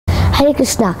Hare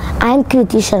Krishna, I am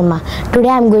Kriti Sharma. Today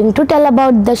I am going to tell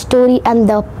about the story and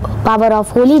the power of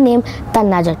holy name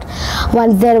Tana Jatt.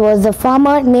 Once there was a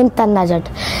farmer named Tana Jatt.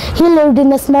 He lived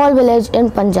in a small village in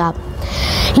Punjab.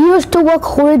 He used to work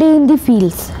whole day in the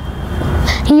fields.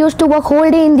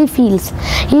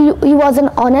 He was an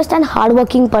honest and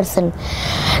hardworking person.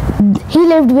 He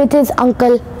lived with his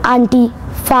uncle, auntie,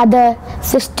 father,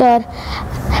 sister,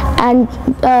 and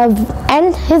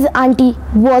his auntie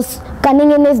was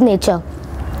cunning in his nature.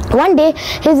 One day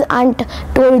his aunt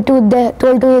told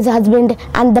to his husband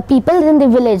and the people in the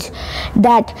village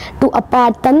that to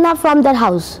apart Tanna from their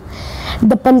house.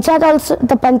 The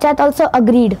panchayat also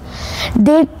agreed.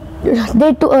 They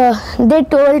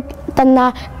told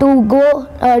Tanna to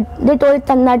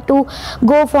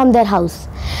go from their house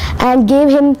and gave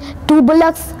him 2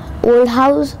 bullocks, old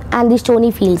house and the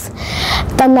stony fields.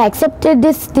 Tanna accepted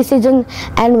this decision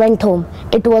and went home.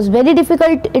 It was very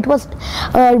difficult. It was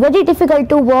very difficult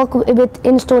to work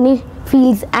in stony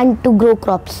fields and to grow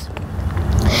crops.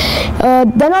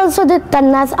 Then also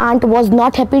Tanna's aunt was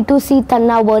not happy to see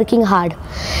Tanna working hard.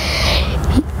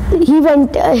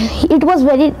 It was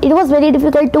very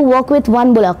difficult to work with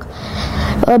 1 bullock.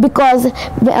 Because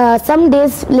some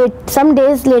days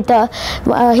later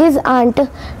his aunt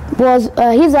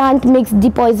mixed the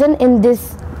poison in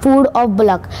this food of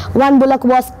bullock. 1 bullock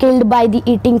was killed by the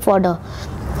eating fodder.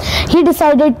 He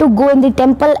decided to go in the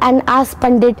temple and ask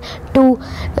Pandit to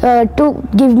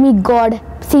give me God.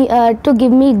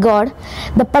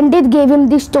 The Pandit gave him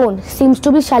the stone, seems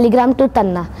to be shaligram, to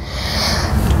Tanna.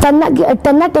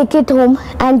 Tanna take it home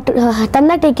and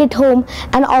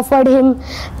offered him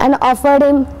a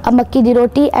makki di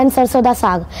roti and sarson da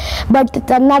saag. But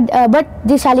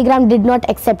the shaligram did not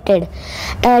accept it,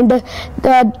 and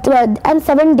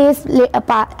 7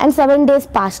 days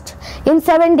passed. In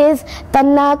 7 days,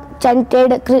 Tanna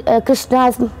chanted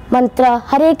Krishna's mantra,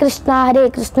 Hare Krishna,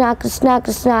 Krishna Krishna,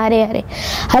 Hare Hare,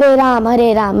 Hare Ram,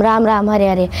 Ram Ram,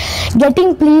 Hare Hare.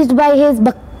 Getting pleased by his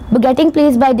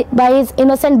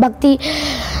innocent bhakti,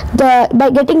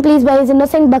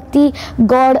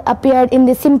 God appeared in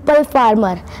the simple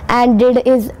farmer and did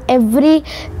his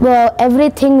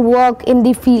everything work in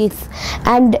the fields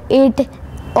and ate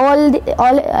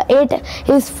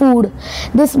his food.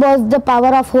 This was the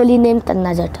power of holy name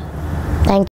Tana Jatt. Thank you.